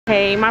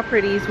Hey my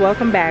pretties,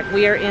 welcome back.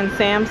 We are in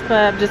Sam's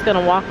Club, just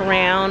gonna walk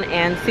around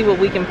and see what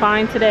we can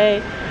find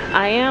today.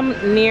 I am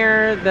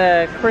near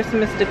the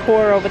Christmas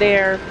decor over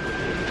there,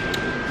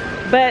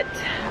 but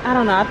I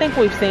don't know, I think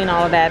we've seen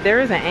all of that.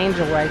 There is an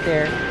angel right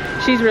there.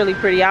 She's really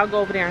pretty. I'll go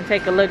over there and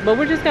take a look, but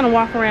we're just gonna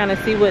walk around and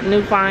see what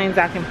new finds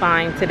I can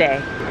find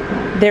today.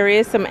 There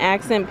is some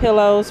accent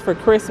pillows for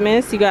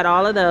Christmas. You got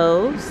all of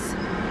those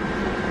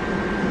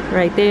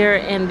right there,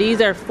 and these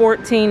are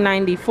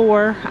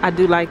 $14.94. I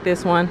do like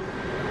this one.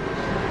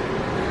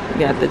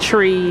 You got the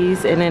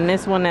trees, and then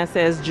this one that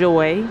says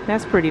joy.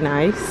 That's pretty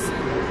nice.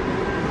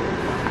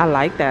 I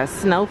like that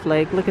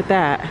snowflake. Look at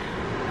that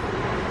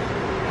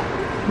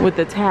with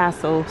the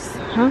tassels.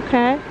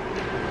 Okay,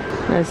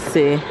 let's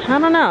see. I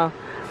don't know,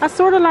 I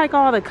sort of like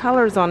all the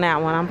colors on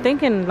that one. I'm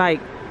thinking like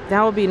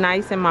that would be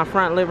nice in my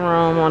front living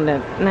room on the,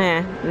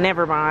 nah,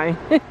 never mind.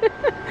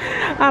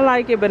 I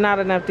like it, but not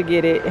enough to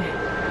get it.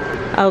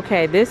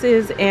 Okay, this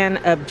is an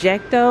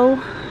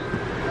Objecto.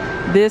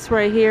 This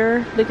right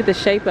here, look at the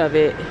shape of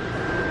it.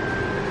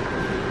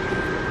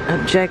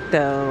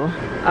 Objecto.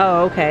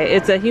 Oh, okay,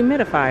 it's a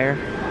humidifier.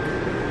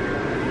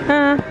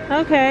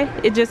 Okay,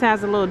 it just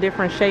has a little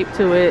different shape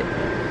to it.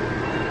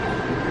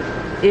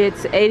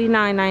 It's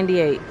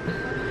 $89.98.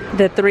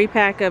 The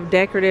 3-pack of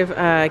decorative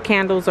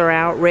candles are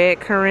out. Red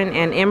currant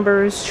and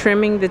embers,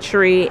 trimming the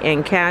tree,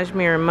 and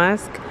cashmere and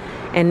musk.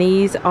 And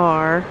these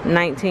are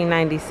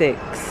 $19.96.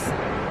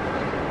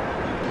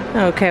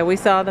 Okay, we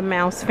saw the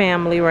mouse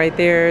family right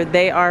there.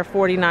 They are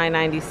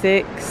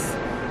 $49.96.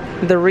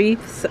 The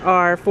wreaths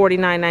are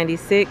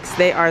 $49.96.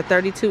 They are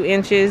 32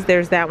 inches.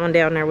 There's that one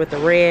down there with the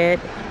red.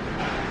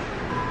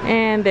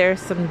 And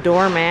there's some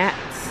doormats.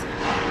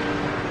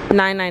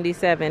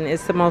 $9.97.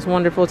 It's the most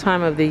wonderful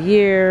time of the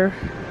year.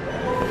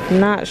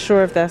 Not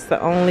sure if that's the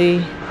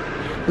only,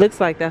 looks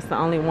like that's the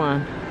only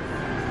one.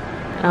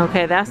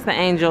 Okay, that's the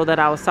angel that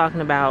I was talking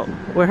about,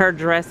 with her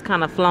dress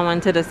kind of flowing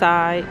to the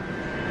side.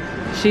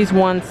 She's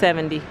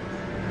 $170.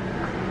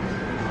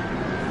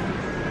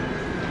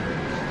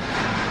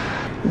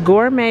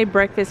 Gourmet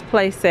breakfast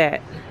play set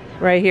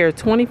right here,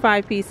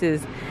 25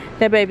 pieces.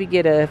 That baby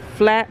get a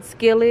flat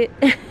skillet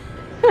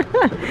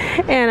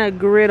and a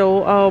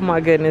griddle. Oh my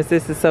goodness,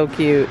 this is so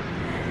cute.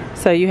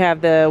 So you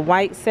have the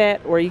white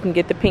set, or you can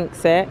get the pink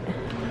set.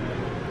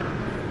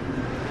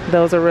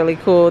 Those are really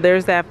cool.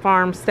 There's that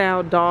farm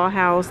style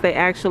dollhouse. They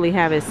actually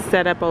have it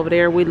set up over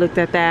there. We looked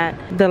at that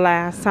the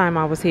last time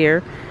I was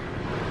here.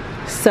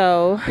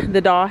 So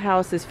the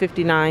dollhouse is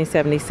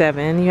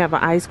 $59.77. You have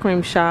an ice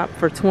cream shop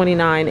for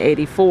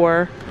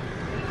 $29.84.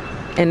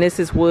 And this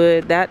is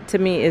wood. That to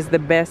me is the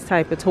best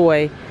type of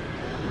toy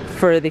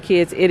for the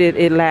kids.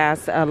 It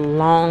lasts a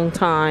long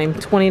time.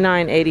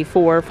 $29.84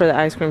 for the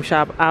ice cream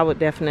shop. I would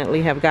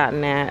definitely have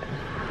gotten that.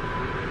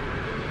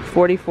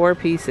 44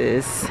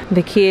 pieces.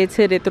 The kids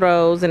hooded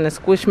throws and the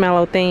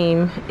Squishmallow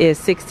theme is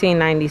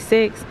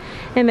 $16.96,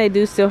 and they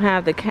do still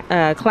have the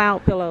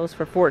cloud pillows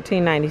for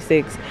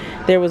 $14.96.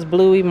 There was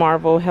Bluey,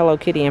 Marvel, Hello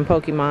Kitty, and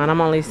Pokemon.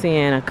 I'm only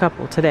seeing a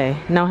couple today.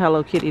 No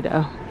Hello Kitty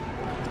though.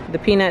 The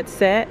peanut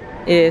set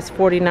is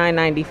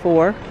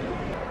 $49.94.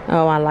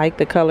 Oh, I like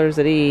the colors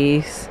of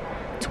these.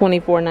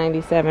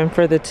 $24.97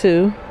 for the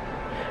 2.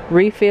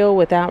 Refill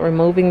without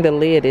removing the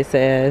lid, it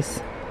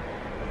says.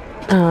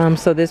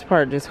 So this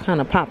part just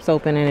kind of pops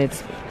open, and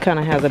it's kind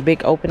of has a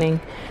big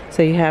opening.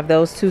 So you have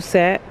those 2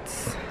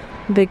 sets.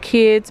 The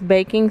kids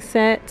baking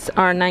sets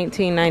are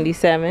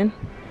 $19.97.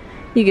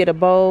 You get a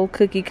bowl,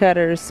 cookie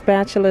cutters,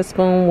 spatula,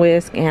 spoon,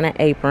 whisk, and an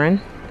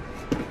apron.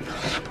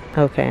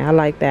 Okay, I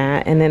like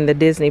that. And then the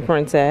Disney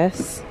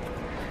princess,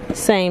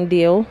 same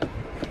deal.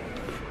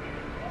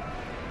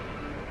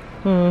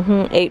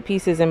 8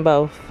 pieces in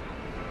both.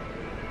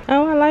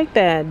 Oh, I like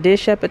that.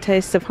 Dish up a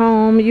taste of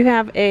home. You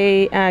have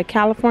a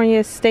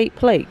California state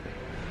plate.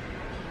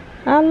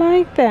 I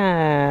like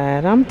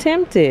that. I'm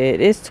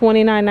tempted. It's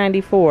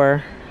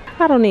 $29.94.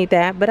 I don't need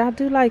that, but I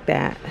do like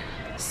that.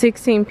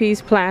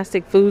 16-piece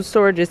plastic food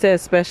storage. It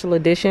says special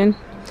edition,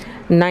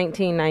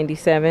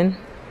 $19.97.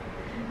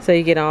 So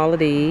you get all of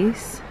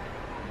these.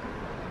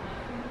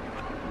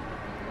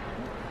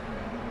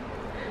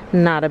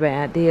 Not a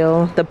bad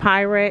deal. The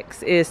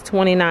Pyrex is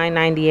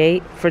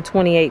 $29.98 for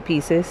 28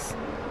 pieces.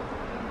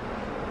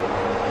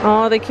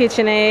 All the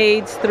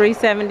KitchenAids,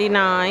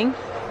 $3.79.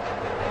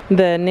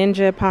 The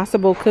Ninja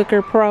Possible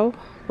Cooker Pro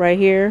right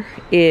here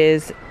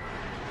is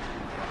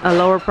a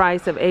lower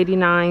price of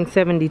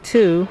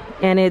 $89.72,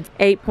 and it's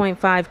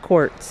 8.5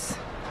 quarts.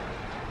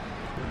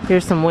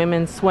 Here's some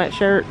women's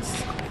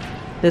sweatshirts.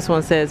 This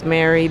one says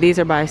Mary. These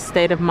are by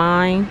State of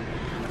Mind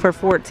for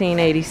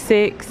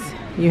 $14.86.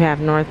 You have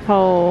North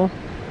Pole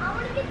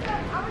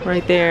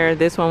right there.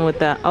 This one with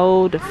the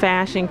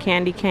old-fashioned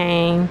candy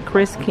cane,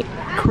 Kris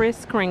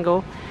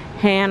Kringle,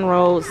 hand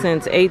rolled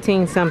since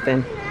 18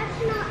 something.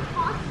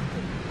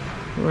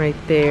 Right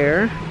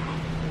there.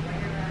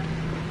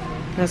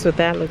 That's what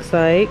that looks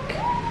like.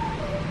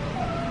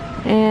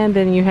 And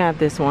then you have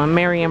this one,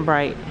 Merry and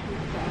Bright.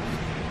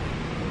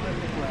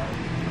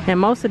 And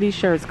most of these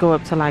shirts go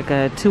up to like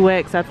a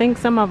 2X. I think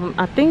some of them,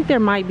 I think there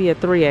might be a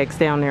 3X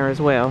down there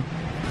as well.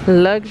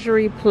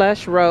 Luxury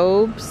plush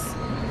robes.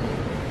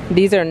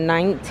 These are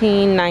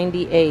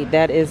 $19.98.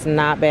 That is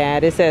not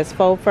bad. It says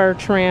faux fur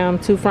trim,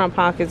 2 front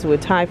pockets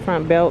with tie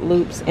front belt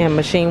loops, and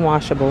machine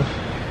washable.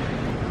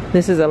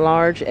 This is a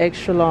large,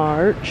 extra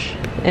large,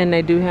 and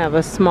they do have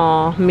a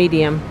small,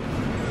 medium.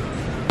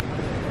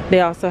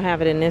 They also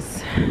have it in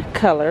this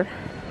color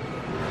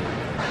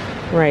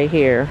right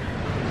here.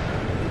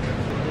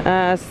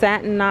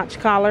 Satin notch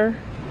collar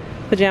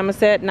pajama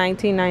set,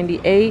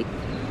 $19.98.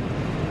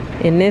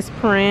 In this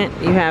print,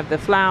 you have the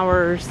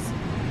flowers,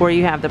 where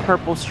you have the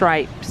purple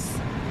stripes,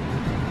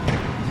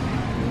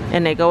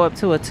 and they go up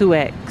to a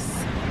 2X.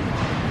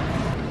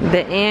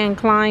 The Anne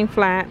Klein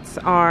flats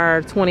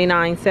are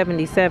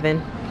 $29.77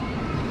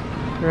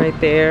 right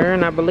there,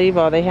 and I believe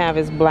all they have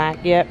is black.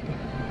 Yep.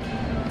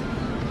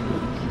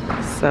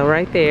 So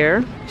right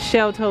there.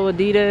 Shell toe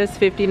Adidas,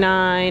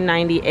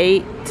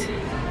 $59.98.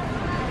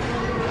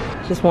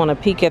 Just want to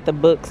peek at the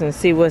books and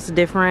see what's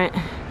different.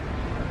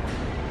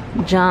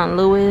 John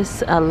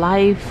Lewis, A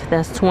Life,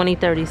 that's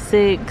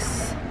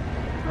 $20.36.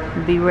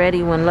 Be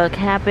Ready When Luck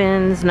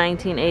Happens,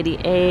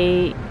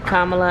 $19.88.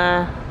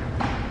 Kamala,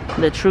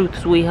 The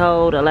Truths We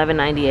Hold,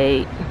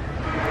 $11.98.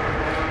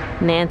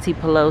 Nancy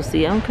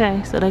Pelosi.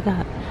 Okay, so they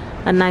got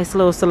a nice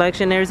little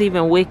selection. There's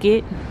even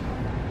Wicked,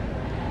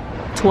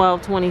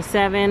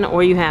 $12.27,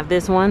 or you have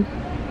this one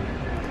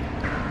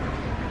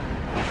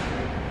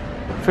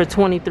for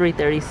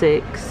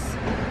 $23.36.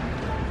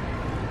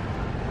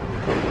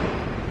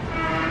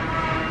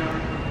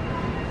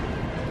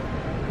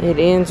 It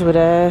ends with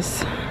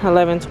us,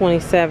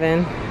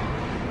 $11.27.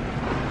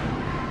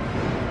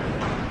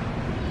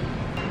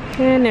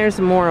 And there's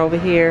more over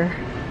here.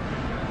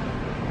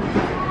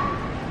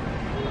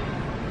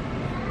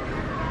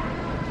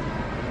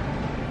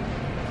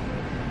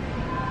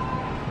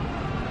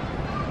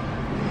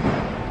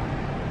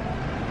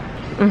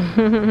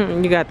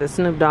 You got the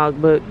Snoop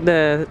Dogg book,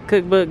 the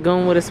cookbook,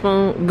 Goon with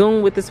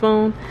the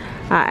Spoon.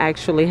 I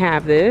actually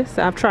have this.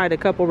 I've tried a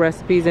couple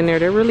recipes in there.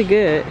 They're really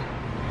good.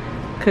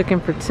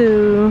 Cooking for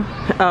 2.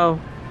 Oh,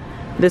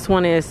 this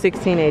one is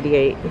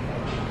 $16.88.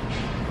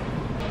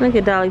 Look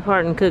at Dolly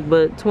Parton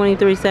cookbook,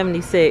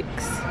 $23.76.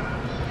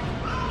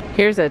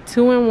 Here's a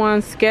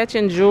 2-in-1 sketch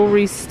and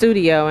jewelry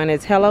studio, and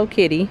it's Hello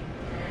Kitty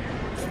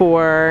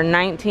for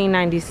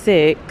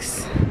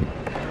 $19.96.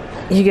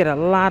 You get a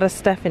lot of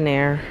stuff in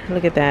there.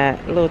 Look at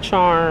that. Little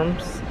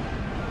charms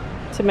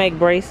to make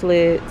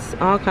bracelets,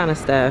 all kind of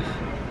stuff.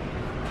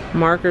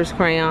 Markers,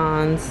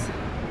 crayons.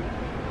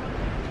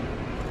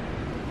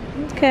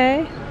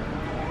 Okay.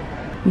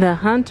 The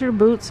Hunter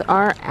boots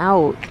are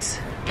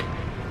out.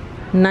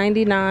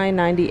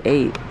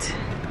 $99.98.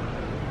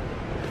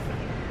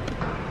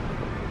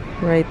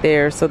 Right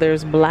there. So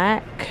there's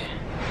black.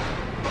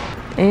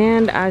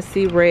 And I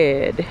see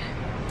red.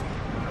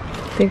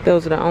 I think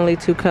those are the only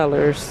 2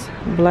 colors.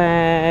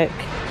 Black,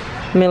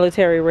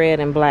 military red,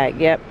 and black.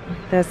 Yep,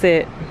 that's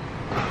it.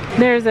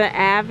 There's an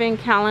advent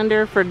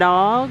calendar for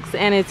dogs,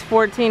 and it's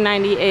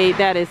 $14.98.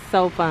 That is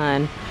so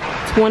fun.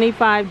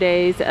 25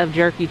 days of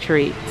jerky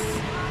treats.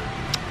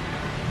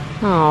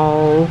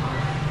 Oh.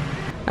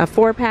 A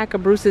 4-pack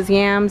of Bruce's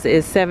Yams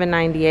is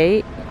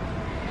 $7.98.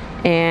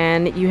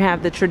 And you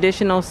have the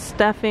traditional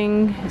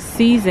stuffing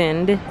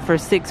seasoned for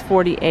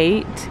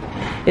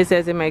 $6.48. It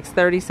says it makes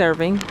 30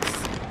 servings.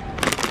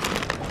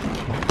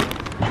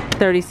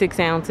 36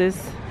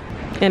 ounces.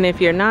 And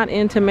if you're not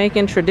into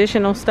making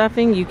traditional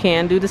stuffing, you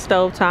can do the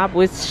stovetop,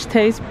 which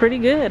tastes pretty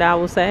good, I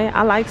will say.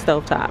 I like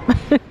stovetop.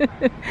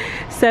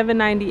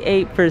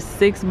 $7.98 for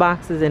 6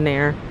 boxes in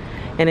there,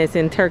 and it's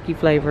in turkey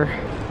flavor.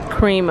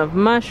 Cream of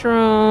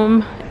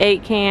mushroom,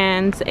 8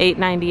 cans,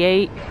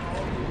 $8.98.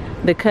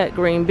 The cut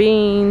green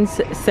beans,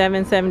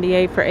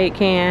 $7.78 for 8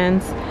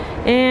 cans.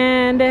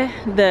 And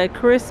the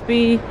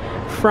crispy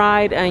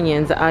fried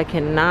onions, I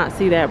cannot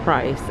see that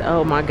price.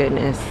 Oh my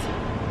goodness.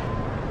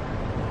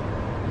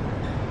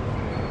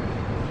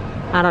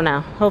 I don't know.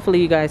 Hopefully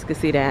you guys can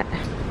see that.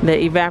 The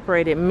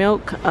evaporated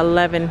milk,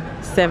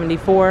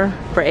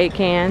 $11.74 for 8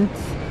 cans.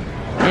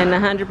 And the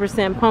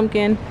 100%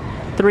 pumpkin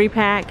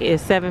 3-pack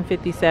is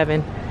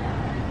 $7.57.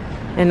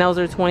 And those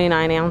are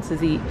 29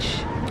 ounces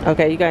each.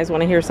 Okay, you guys want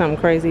to hear something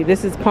crazy?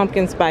 This is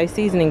pumpkin spice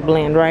seasoning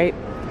blend, right?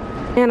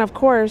 And of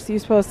course, you're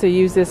supposed to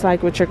use this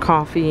like with your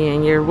coffee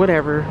and your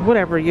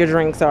whatever your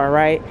drinks are,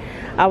 right?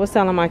 I was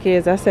telling my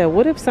kids, I said,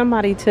 what if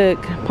somebody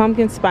took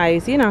pumpkin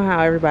spice? You know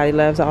how everybody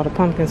loves all the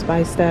pumpkin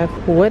spice stuff.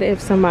 What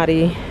if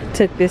somebody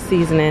took this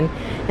seasoning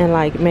and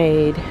like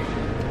made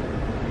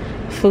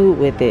food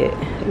with it?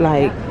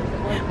 Like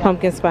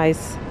pumpkin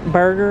spice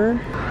burger?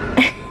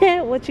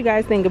 What you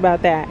guys think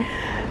about that?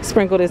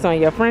 Sprinkle this on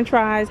your french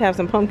fries, have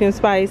some pumpkin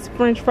spice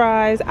french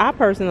fries. I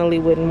personally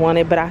wouldn't want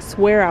it, but I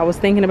swear I was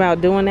thinking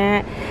about doing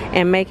that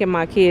and making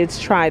my kids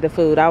try the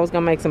food. I was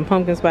gonna make some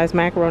pumpkin spice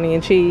macaroni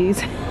and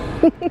cheese.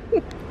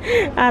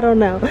 I don't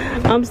know.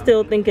 I'm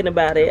still thinking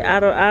about it. I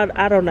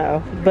don't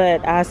know,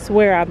 but I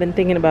swear I've been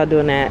thinking about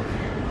doing that.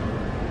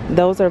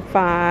 Those are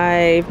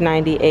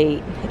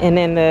 $5.98. And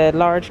then the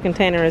large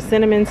container of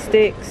cinnamon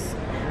sticks,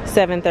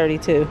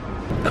 $7.32.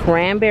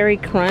 Cranberry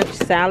Crunch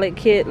salad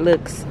kit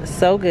looks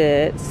so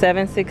good,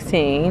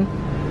 $7.16.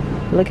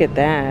 Look at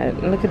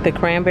that. Look at the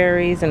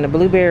cranberries and the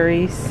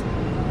blueberries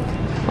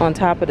on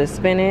top of the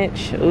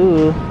spinach.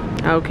 Ooh.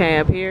 Okay,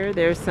 up here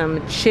there's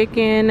some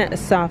chicken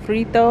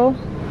sofrito.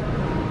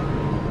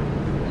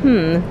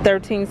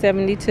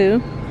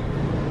 $13.72.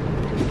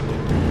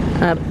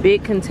 A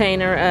big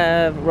container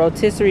of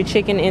rotisserie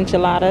chicken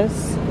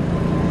enchiladas.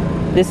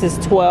 This is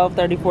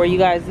 $12.34. You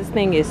guys, this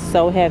thing is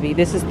so heavy.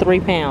 This is 3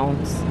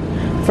 pounds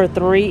for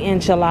 3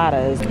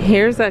 enchiladas.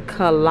 Here's a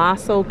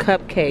colossal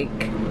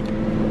cupcake.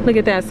 Look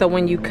at that. So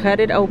when you cut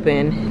it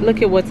open,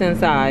 look at what's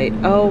inside.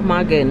 Oh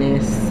my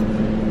goodness.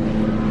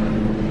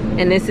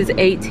 And this is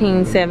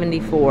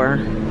 $18.74.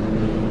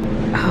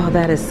 Oh,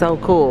 that is so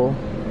cool.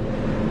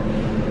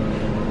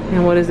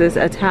 And what is this?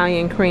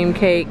 Italian cream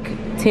cake,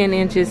 10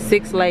 inches,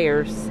 6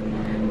 layers,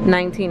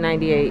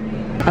 $19.98.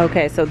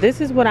 Okay, so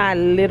this is what I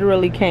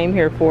literally came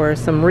here for,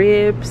 some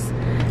ribs,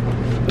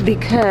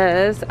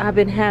 because I've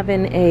been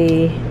having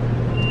a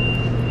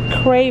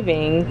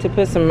craving to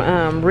put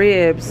some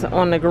ribs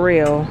on the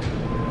grill.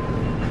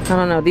 I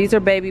don't know, these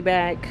are baby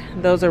back,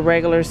 those are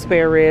regular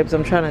spare ribs.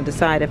 I'm trying to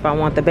decide if I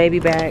want the baby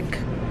back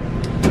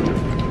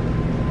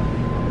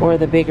or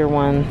the bigger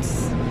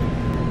ones.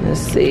 Let's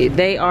see,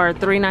 they are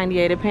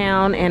 $3.98 a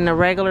pound and the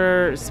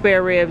regular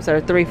spare ribs are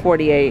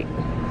 $3.48.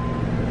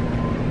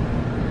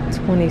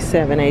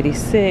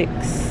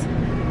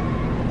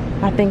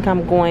 $27.86. I think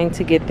I'm going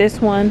to get this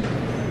one.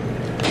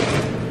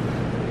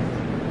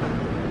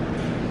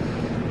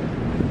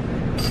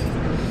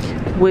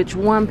 Which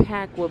one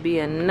pack will be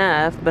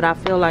enough, but I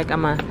feel like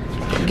I'm gonna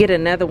get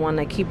another one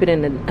to keep it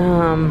in the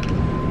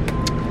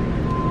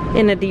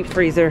deep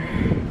freezer.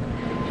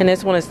 And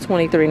this one is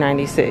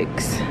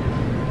 $23.96.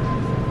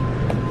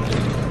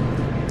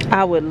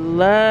 I would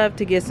love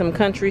to get some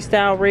country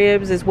style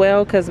ribs as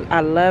well because I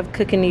love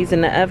cooking these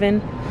in the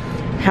oven.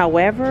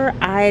 However,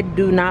 I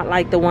do not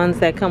like the ones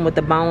that come with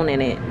the bone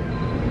in it.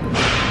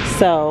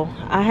 So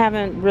I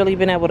haven't really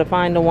been able to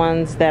find the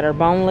ones that are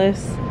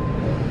boneless.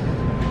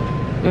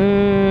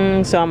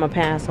 So I'm gonna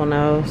pass on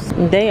those.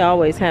 They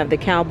always have the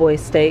cowboy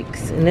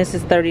steaks, and this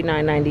is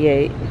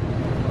 $39.98.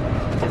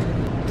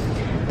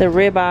 The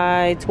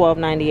ribeye,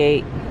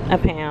 $12.98 a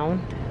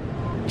pound.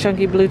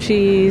 Chunky blue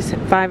cheese,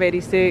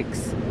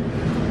 $5.86.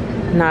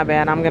 Not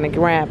bad. I'm gonna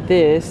grab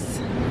this.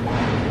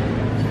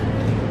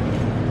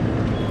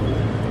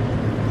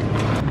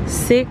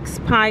 6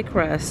 pie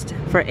crust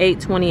for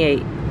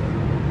 $8.28.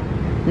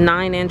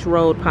 9-inch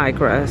rolled pie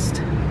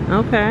crust.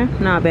 Okay,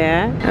 not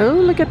bad. Oh,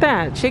 look at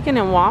that. Chicken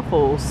and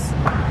waffles.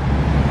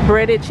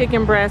 Breaded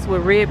chicken breast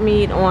with rib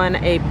meat on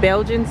a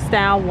Belgian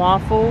style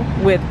waffle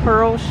with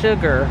pearl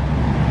sugar.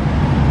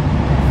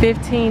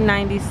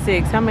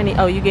 $15.96. How many?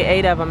 Oh, you get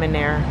 8 of them in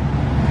there.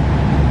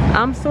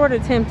 I'm sort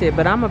of tempted,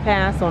 but I'm gonna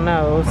pass on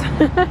those.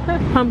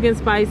 Pumpkin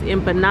spice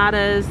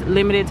empanadas,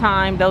 limited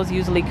time. Those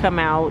usually come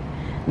out.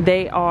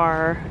 They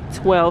are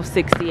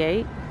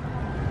 $12.68.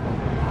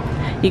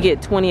 You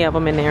get 20 of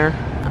them in there.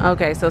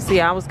 Okay, so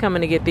see, I was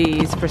coming to get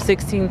these for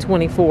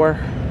 $16.24.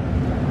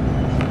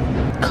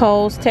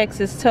 Cole's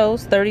Texas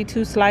Toast,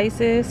 32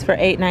 slices for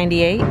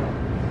 $8.98.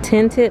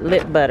 Tinted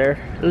lip butter,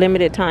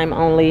 limited time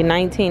only,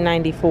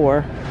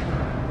 $19.94.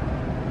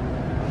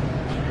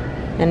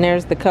 And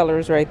there's the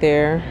colors right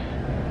there.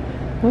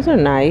 Those are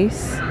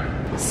nice.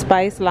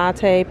 Spice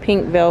latte,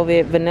 pink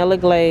velvet, vanilla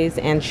glaze,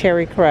 and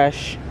cherry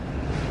crush.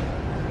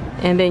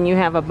 And then you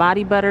have a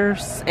body butter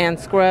and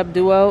scrub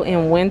duo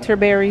in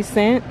winterberry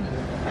scent.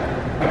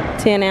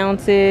 10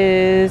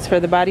 ounces for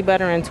the body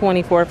butter and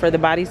 24 for the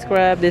body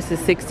scrub. This is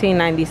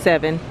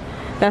 $16.97.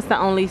 That's the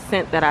only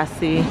scent that I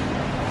see.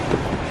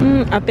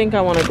 I think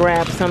I want to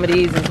grab some of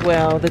these as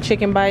well. The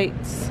chicken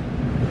bites,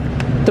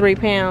 3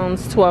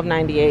 pounds,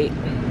 $12.98.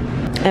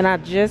 And I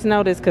just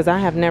noticed, because I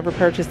have never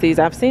purchased these.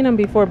 I've seen them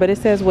before, but it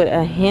says with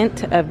a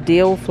hint of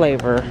dill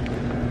flavor.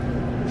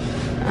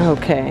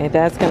 Okay,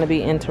 that's going to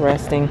be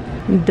interesting.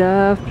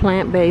 Dove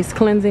plant-based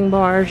cleansing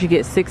bars. You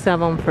get 6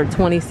 of them for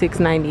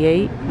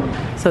 $26.98.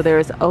 So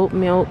there's oat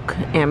milk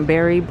and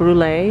berry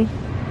brulee,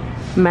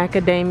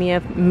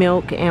 macadamia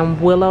milk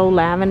and willow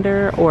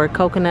lavender, or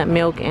coconut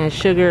milk and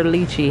sugar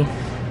lychee.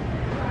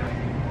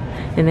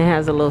 And it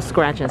has a little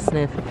scratch and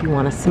sniff if you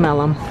want to smell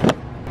them.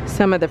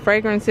 Some of the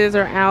fragrances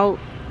are out.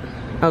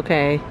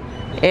 Okay,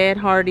 Ed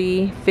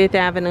Hardy, Fifth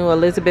Avenue,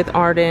 Elizabeth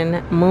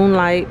Arden,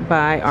 Moonlight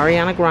by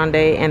Ariana Grande,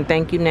 and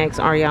Thank You Next,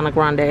 Ariana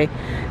Grande,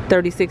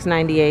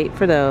 $36.98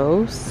 for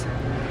those.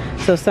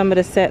 So some of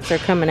the sets are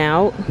coming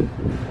out.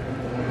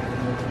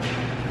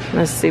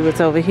 Let's see what's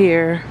over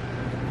here.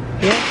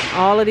 Yep,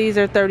 all of these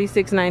are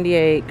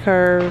 $36.98.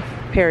 Curve,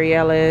 Perry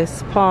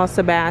Ellis, Paul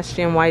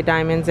Sebastian, White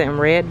Diamonds, and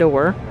Red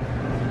Door.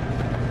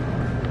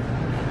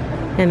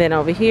 And then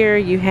over here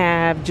you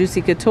have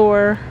Juicy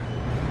Couture,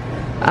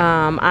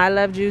 I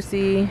Love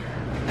Juicy,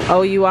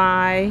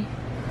 OUI,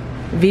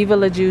 Viva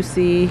La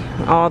Juicy,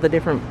 all the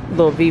different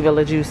little Viva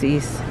La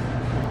Juicies.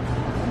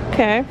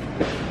 Okay,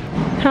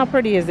 How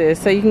pretty is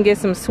this? So you can get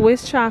some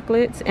Swiss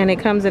chocolates, and it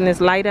comes in this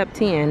light up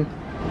tin.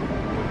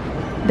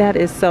 That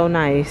is so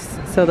nice.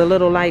 So the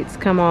little lights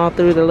come all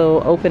through the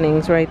little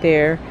openings right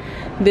there.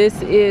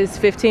 This is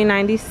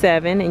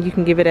 $15.97, and you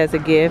can give it as a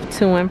gift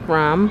to and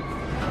from.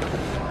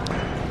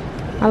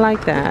 I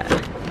like that.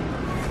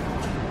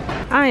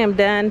 I am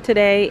done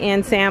today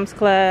in Sam's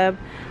Club.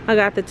 I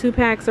got the 2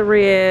 packs of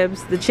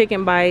ribs, the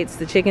chicken bites,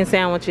 the chicken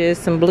sandwiches,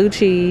 some blue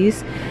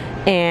cheese,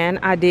 and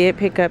I did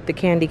pick up the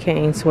candy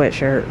cane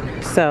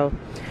sweatshirt. So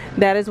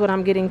that is what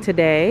I'm getting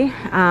today.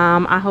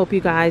 I hope you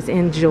guys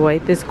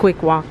enjoyed this quick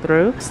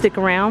walkthrough. Stick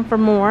around for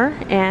more,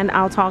 and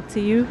I'll talk to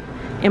you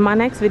in my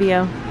next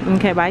video.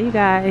 Okay, bye you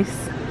guys.